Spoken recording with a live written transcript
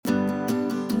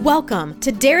Welcome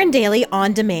to Darren Daily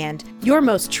On Demand, your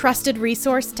most trusted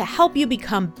resource to help you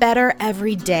become better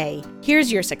every day.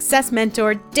 Here's your success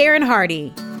mentor, Darren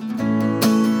Hardy.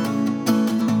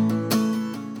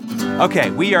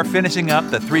 Okay, we are finishing up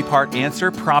the three-part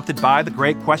answer prompted by the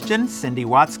great question Cindy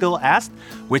Watskill asked,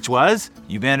 which was,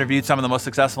 you've interviewed some of the most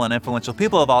successful and influential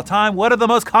people of all time. What are the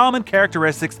most common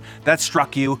characteristics that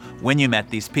struck you when you met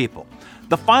these people?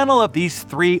 The final of these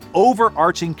three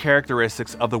overarching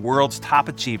characteristics of the world's top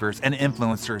achievers and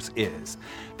influencers is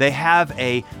they have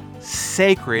a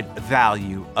sacred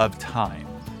value of time.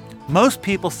 Most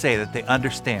people say that they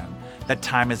understand that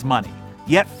time is money,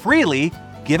 yet freely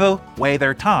give away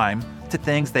their time to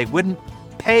things they wouldn't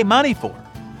pay money for.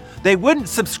 They wouldn't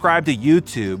subscribe to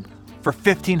YouTube for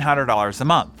 $1,500 a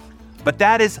month, but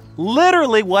that is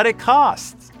literally what it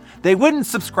costs. They wouldn't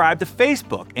subscribe to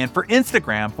Facebook and for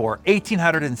Instagram for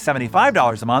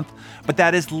 $1,875 a month, but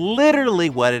that is literally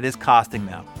what it is costing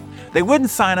them. They wouldn't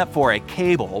sign up for a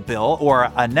cable bill or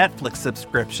a Netflix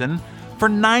subscription for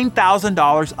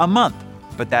 $9,000 a month,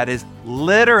 but that is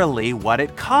literally what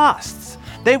it costs.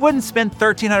 They wouldn't spend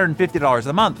 $1,350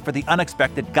 a month for the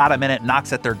unexpected got-a-minute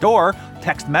knocks at their door,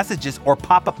 text messages, or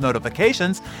pop-up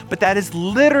notifications, but that is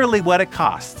literally what it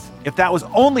costs if that was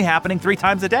only happening 3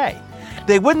 times a day.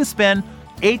 They wouldn't spend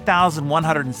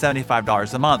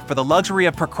 $8,175 a month for the luxury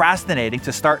of procrastinating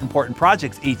to start important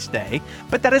projects each day,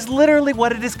 but that is literally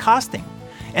what it is costing.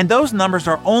 And those numbers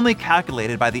are only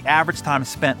calculated by the average time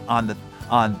spent on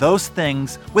those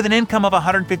things with an income of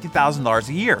 $150,000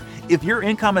 a year. If your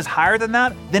income is higher than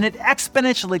that, then it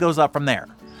exponentially goes up from there.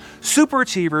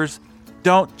 Superachievers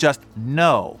don't just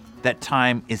know that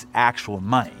time is actual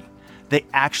money. They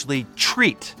actually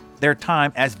treat their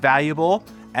time as valuable,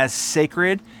 as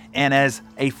sacred, and as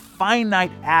a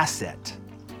finite asset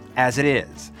as it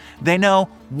is. They know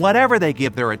whatever they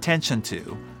give their attention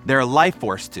to, their life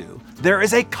force to, there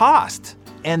is a cost,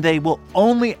 and they will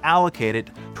only allocate it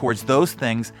towards those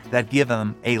things that give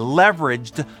them a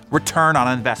leveraged return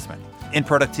on investment in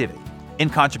productivity, in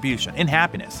contribution, in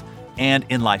happiness, and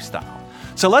in lifestyle.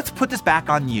 So let's put this back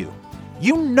on you.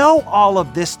 You know all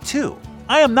of this too.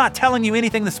 I am not telling you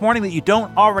anything this morning that you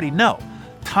don't already know.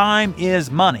 Time is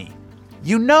money.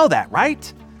 You know that,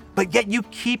 right? But yet you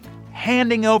keep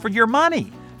handing over your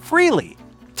money freely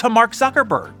to Mark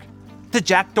Zuckerberg, to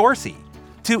Jack Dorsey,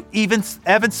 to even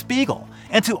Evan Spiegel,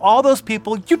 and to all those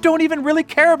people you don't even really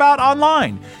care about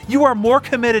online. You are more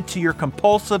committed to your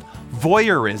compulsive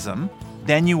voyeurism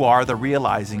than you are the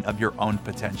realizing of your own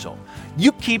potential.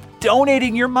 You keep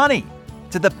donating your money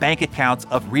to the bank accounts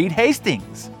of Reed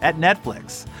Hastings at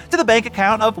Netflix, to the bank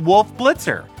account of Wolf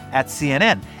Blitzer at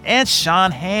CNN, and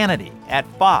Sean Hannity at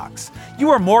Fox. You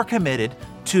are more committed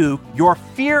to your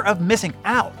fear of missing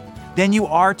out than you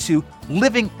are to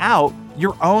living out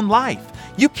your own life.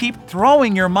 You keep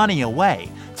throwing your money away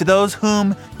to those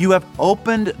whom you have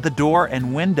opened the door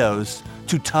and windows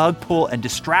to tug, pull, and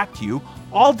distract you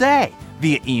all day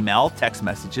via email, text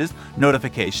messages,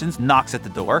 notifications, knocks at the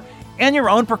door, and your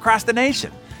own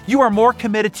procrastination. You are more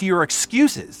committed to your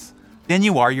excuses than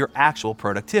you are your actual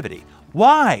productivity.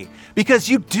 Why? Because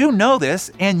you do know this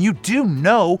and you do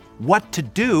know what to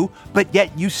do, but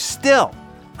yet you still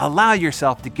allow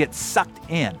yourself to get sucked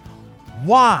in.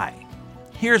 Why?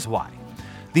 Here's why.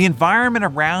 The environment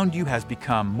around you has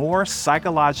become more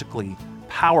psychologically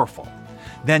powerful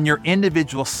than your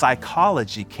individual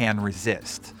psychology can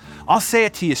resist. I'll say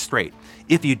it to you straight.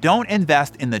 If you don't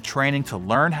invest in the training to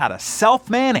learn how to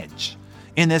self-manage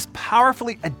in this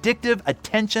powerfully addictive,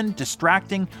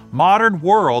 attention-distracting modern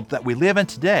world that we live in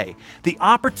today, the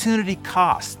opportunity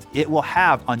cost it will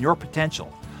have on your potential,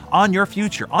 on your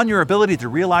future, on your ability to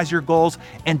realize your goals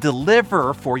and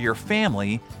deliver for your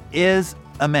family is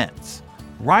immense.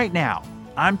 Right now,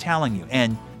 I'm telling you,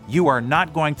 and you are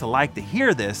not going to like to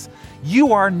hear this,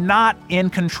 you are not in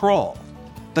control.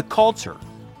 The culture,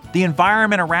 the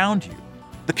environment around you,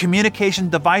 the communication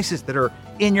devices that are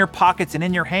in your pockets and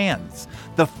in your hands,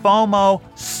 the FOMO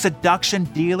seduction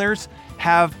dealers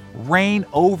have reign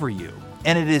over you,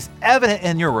 and it is evident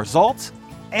in your results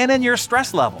and in your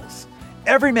stress levels.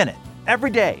 Every minute,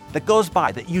 every day that goes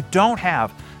by that you don't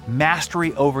have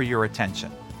mastery over your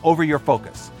attention, over your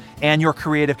focus, and your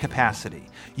creative capacity,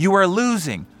 you are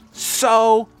losing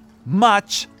so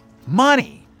much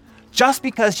money. Just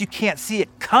because you can't see it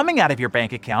coming out of your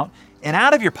bank account and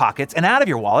out of your pockets and out of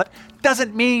your wallet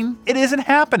doesn't mean it isn't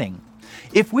happening.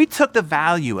 If we took the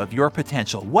value of your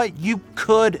potential, what you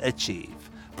could achieve,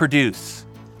 produce,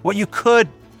 what you could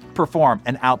perform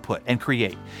and output and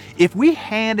create, if we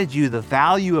handed you the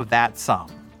value of that sum,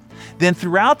 then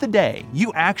throughout the day,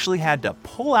 you actually had to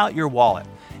pull out your wallet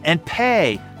and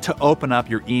pay to open up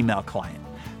your email client.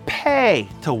 Pay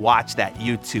to watch that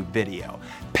YouTube video.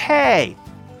 Pay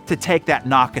to take that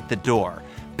knock at the door.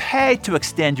 Pay to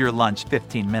extend your lunch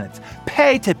 15 minutes.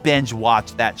 Pay to binge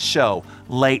watch that show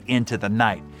late into the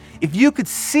night. If you could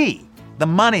see the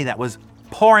money that was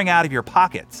pouring out of your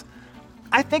pockets,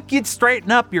 I think you'd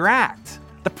straighten up your act.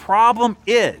 The problem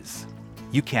is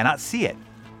you cannot see it,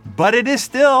 but it is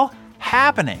still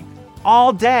happening.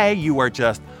 All day you are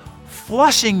just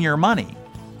flushing your money,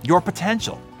 your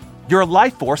potential, your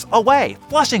life force away,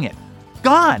 flushing it,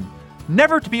 gone,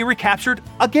 never to be recaptured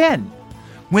again.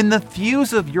 When the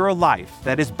fuse of your life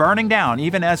that is burning down,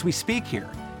 even as we speak here,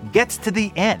 gets to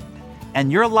the end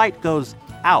and your light goes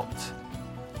out,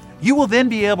 you will then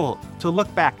be able to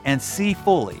look back and see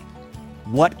fully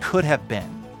what could have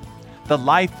been, the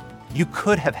life you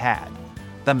could have had,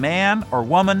 the man or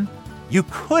woman you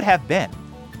could have been,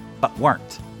 but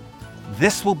weren't.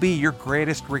 This will be your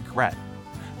greatest regret,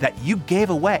 that you gave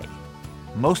away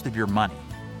most of your money,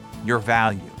 your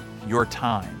value, your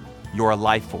time, your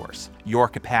life force, your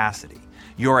capacity,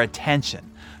 your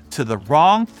attention to the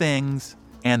wrong things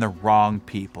and the wrong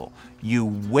people. You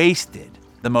wasted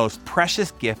the most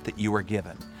precious gift that you were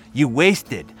given. You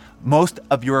wasted most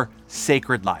of your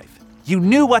sacred life. You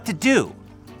knew what to do,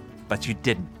 but you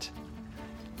didn't.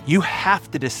 You have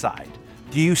to decide,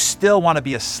 do you still want to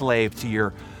be a slave to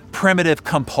your primitive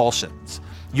compulsions,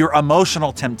 your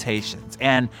emotional temptations,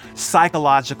 and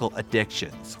psychological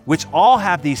addictions, which all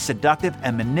have these seductive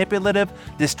and manipulative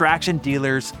distraction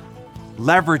dealers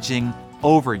leveraging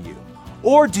over you?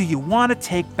 Or do you want to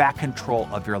take back control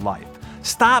of your life?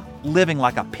 Stop living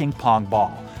like a ping pong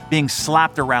ball, being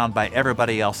slapped around by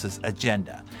everybody else's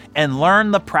agenda, and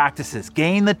learn the practices,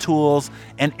 gain the tools,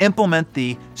 and implement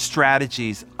the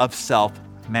strategies of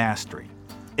self-mastery.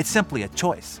 It's simply a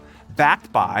choice,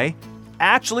 backed by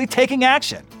actually taking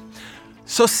action.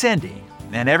 So Cindy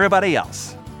and everybody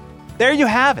else, there you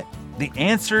have it, the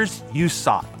answers you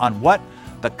sought on what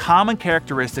the common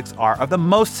characteristics are of the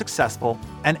most successful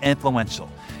and influential.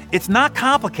 It's not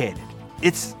complicated.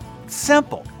 It's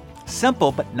simple.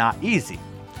 Simple, but not easy.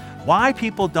 Why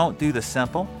people don't do the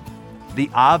simple, the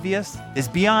obvious, is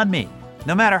beyond me.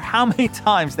 No matter how many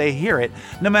times they hear it,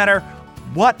 no matter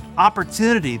what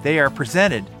opportunity they are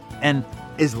presented and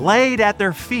is laid at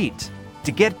their feet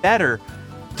to get better,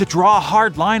 to draw a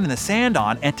hard line in the sand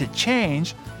on, and to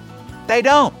change, they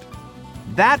don't.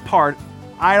 That part,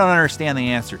 I don't understand the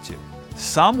answer to.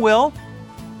 Some will,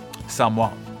 some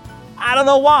won't. I don't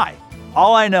know why.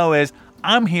 All I know is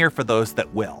I'm here for those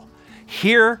that will.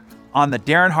 Here on the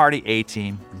Darren Hardy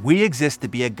A-Team, we exist to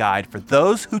be a guide for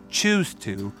those who choose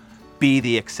to be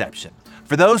the exception,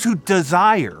 for those who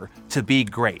desire to be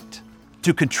great,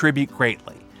 to contribute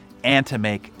greatly, and to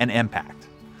make an impact.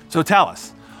 So tell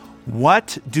us,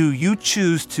 what do you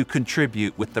choose to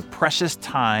contribute with the precious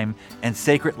time and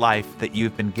sacred life that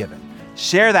you've been given?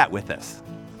 Share that with us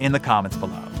in the comments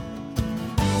below.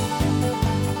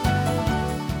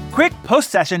 Quick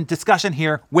post-session discussion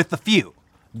here with the few,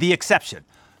 the exception.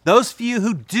 Those few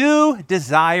who do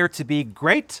desire to be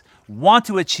great, want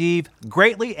to achieve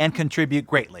greatly and contribute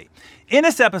greatly. In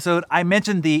this episode, I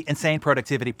mentioned the Insane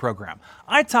Productivity Program.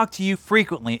 I talk to you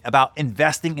frequently about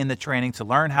investing in the training to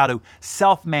learn how to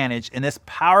self-manage in this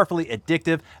powerfully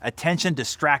addictive,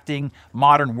 attention-distracting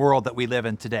modern world that we live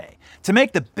in today, to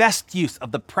make the best use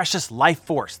of the precious life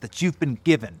force that you've been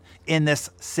given in this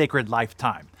sacred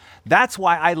lifetime. That's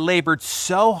why I labored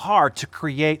so hard to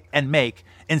create and make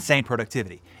Insane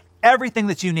Productivity. Everything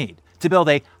that you need to build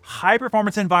a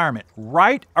high-performance environment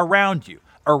right around you,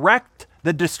 erect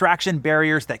the distraction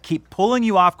barriers that keep pulling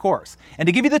you off course, and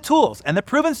to give you the tools and the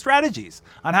proven strategies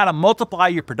on how to multiply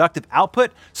your productive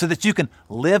output so that you can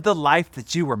live the life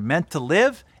that you were meant to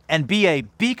live and be a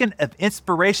beacon of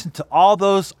inspiration to all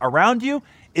those around you,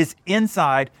 is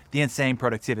inside the Insane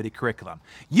Productivity Curriculum.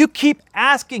 You keep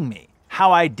asking me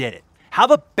how I did it, how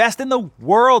the best in the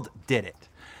world did it.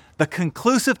 The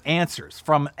conclusive answers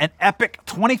from an epic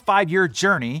 25-year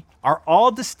journey are all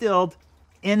distilled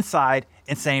inside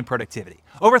Insane Productivity.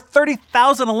 Over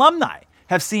 30,000 alumni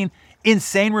have seen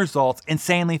insane results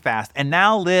insanely fast and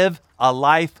now live a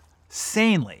life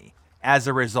sanely as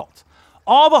a result.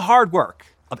 All the hard work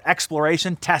of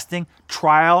exploration, testing,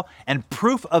 trial, and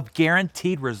proof of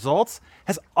guaranteed results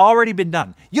has already been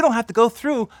done. You don't have to go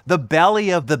through the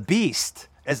belly of the beast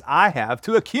as I have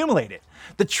to accumulate it.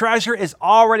 The treasure is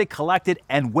already collected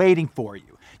and waiting for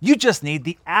you. You just need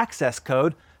the access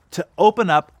code to open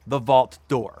up the vault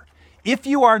door. If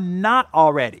you are not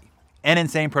already an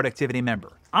Insane Productivity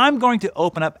member, I'm going to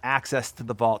open up access to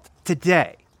the vault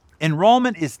today.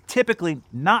 Enrollment is typically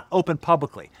not open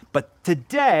publicly, but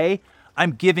today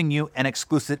I'm giving you an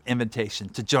exclusive invitation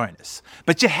to join us.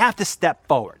 But you have to step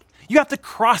forward. You have to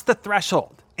cross the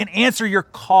threshold and answer your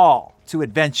call to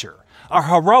adventure. A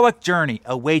heroic journey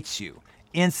awaits you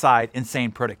inside Insane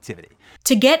Productivity.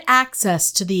 To get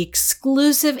access to the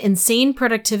exclusive Insane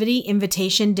Productivity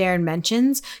invitation Darren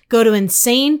mentions, go to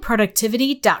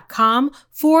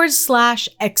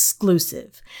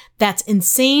insaneproductivity.com/exclusive. That's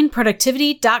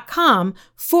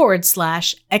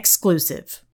insaneproductivity.com/exclusive.